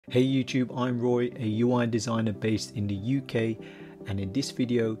Hey YouTube, I'm Roy, a UI designer based in the UK, and in this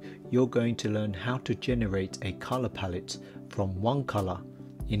video you're going to learn how to generate a color palette from one color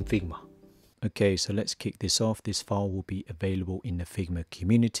in Figma. Okay, so let's kick this off. This file will be available in the Figma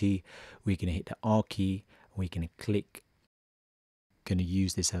community. We're going to hit the R key, we're going to click, going to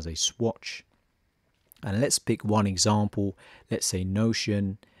use this as a swatch, and let's pick one example. Let's say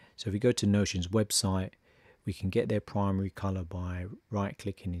Notion. So if we go to Notion's website, we can get their primary color by right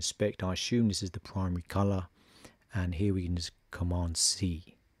clicking inspect. I assume this is the primary color, and here we can just Command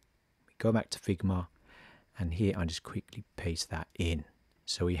C. We go back to Figma, and here I just quickly paste that in.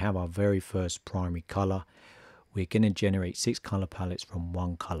 So we have our very first primary color. We're going to generate 6 color palettes from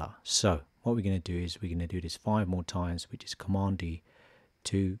one color. So what we're going to do is we're going to do this 5 more times, which is Command D,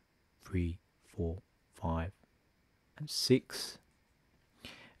 2, 3, 4, 5, and 6.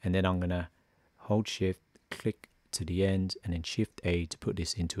 And then I'm going to hold Shift, click to the end, and then Shift A to put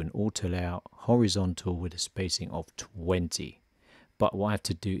this into an auto layout, horizontal with a spacing of 20. But what I have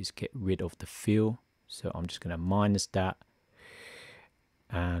to do is get rid of the fill. So I'm just going to minus that.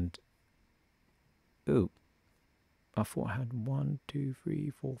 And oh, I thought I had 1, 2, 3,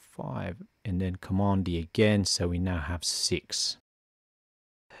 4, 5, and then Command D again. So we now have 6.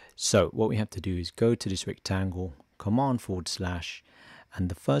 So what we have to do is go to this rectangle, Command /, and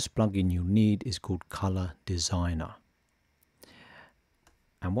the first plugin you'll need is called Color Designer.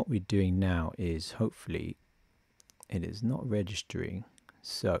 And what we're doing now is, hopefully it is not registering.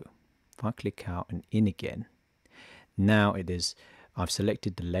 So if I click out and in again, now it is, I've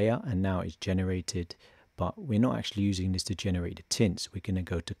selected the layer and now it's generated, but we're not actually using this to generate the tints. We're going to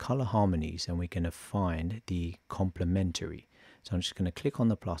go to color harmonies and we're going to find the complementary. So I'm just going to click on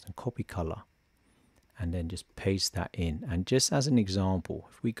the plus and copy color, and then just paste that in. And just as an example,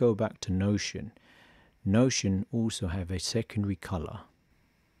 if we go back to Notion, Notion also have a secondary color.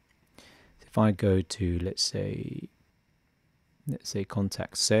 If I go to, let's say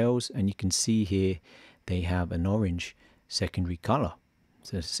contact sales, and you can see here they have an orange secondary color.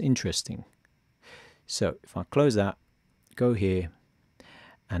 So it's interesting. So if I close that, go here,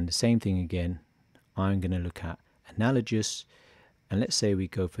 and the same thing again, I'm going to look at analogous, and let's say we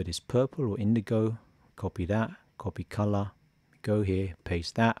go for this purple or indigo. Copy that, copy color, go here,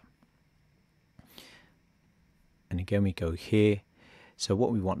 paste that, and again we go here. So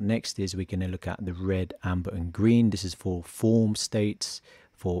what we want next is we're going to look at the red, amber and green. This is for form states,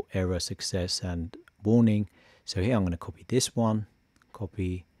 for error, success and warning. So here I'm going to copy this one,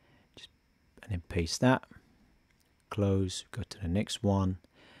 copy, and then paste that, close, go to the next one.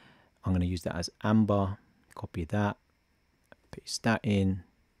 I'm going to use that as amber, copy that, paste that in.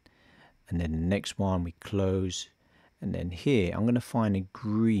 And then the next one we close, and then here I'm going to find a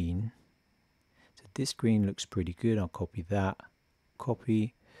green. So this green looks pretty good. I'll copy that,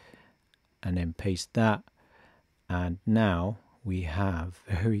 copy, and then paste that. And now we have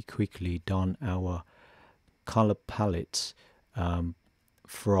very quickly done our color palettes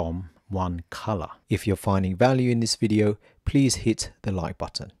from one color. If you're finding value in this video, please hit the like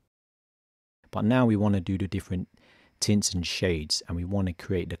button. But now we want to do the different tints and shades, and we want to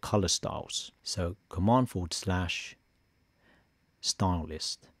create the color styles. So Command / style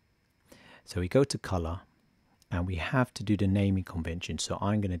list. So we go to color, and we have to do the naming convention. So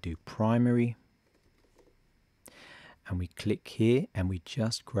I'm going to do primary, and we click here and we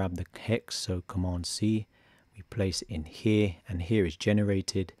just grab the hex. So Command C, we place it in here, and here is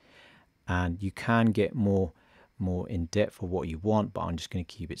generated. And you can get more in depth of what you want, but I'm just going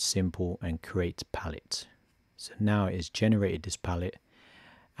to keep it simple and create palette. So now it has generated this palette,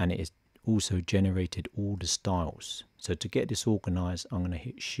 and it has also generated all the styles. So to get this organized, I'm going to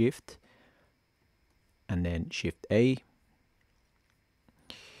hit Shift and then Shift A.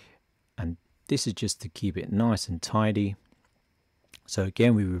 And this is just to keep it nice and tidy. So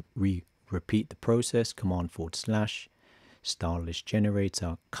again, we repeat the process, Command / style list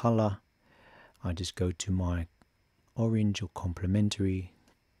generator, color. I just go to my orange or complementary,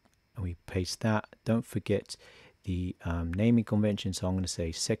 and we paste that. Don't forget the naming convention, so I'm going to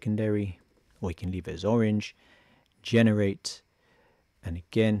say secondary, or you can leave it as orange, generate, and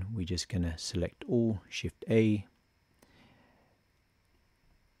again we're just going to select all, Shift A,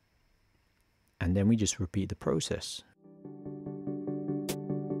 and then we just repeat the process.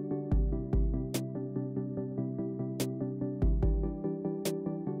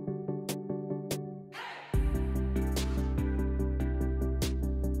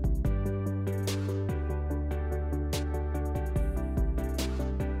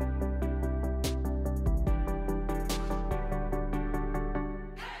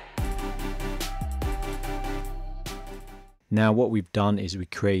 Now what we've done is we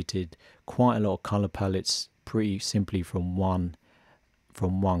created quite a lot of color palettes pretty simply from one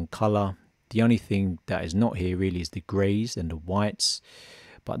color. The only thing that is not here really is the grays and the whites,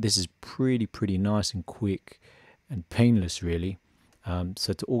 but this is pretty nice and quick and painless really.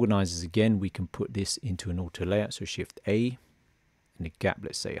 So to organize this again, we can put this into an auto layout, so Shift A and the gap,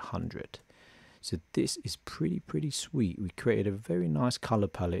 let's say 100. So this is pretty sweet. We created a very nice color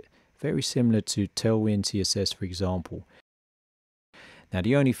palette, very similar to Tailwind CSS, for example. Now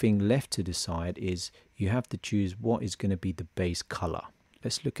the only thing left to decide is you have to choose what is going to be the base color.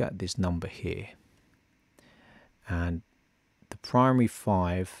 Let's look at this number here. And the primary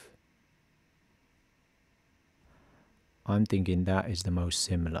 5, I'm thinking that is the most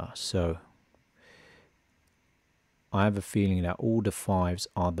similar. So I have a feeling that all the 5s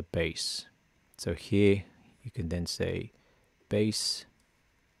are the base. So here you can then say base,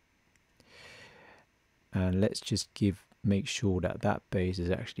 and let's just make sure that that base is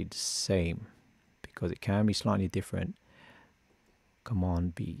actually the same, because it can be slightly different.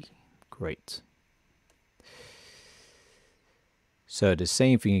 Command B, great. So the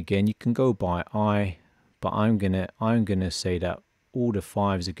same thing again, you can go by eye, but I'm gonna say that all the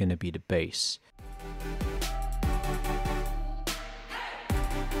 5s are gonna be the base.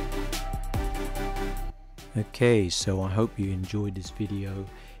 Okay, so I hope you enjoyed this video.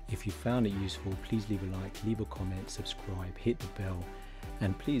 If you found it useful, please leave a like, leave a comment, subscribe, hit the bell,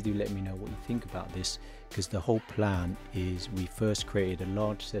 and please do let me know what you think about this, because the whole plan is we first created a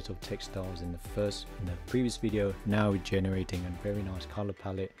large set of textiles in the previous video. Now we're generating a very nice color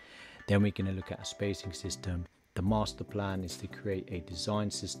palette. Then we're going to look at a spacing system. The master plan is to create a design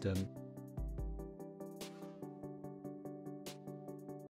system.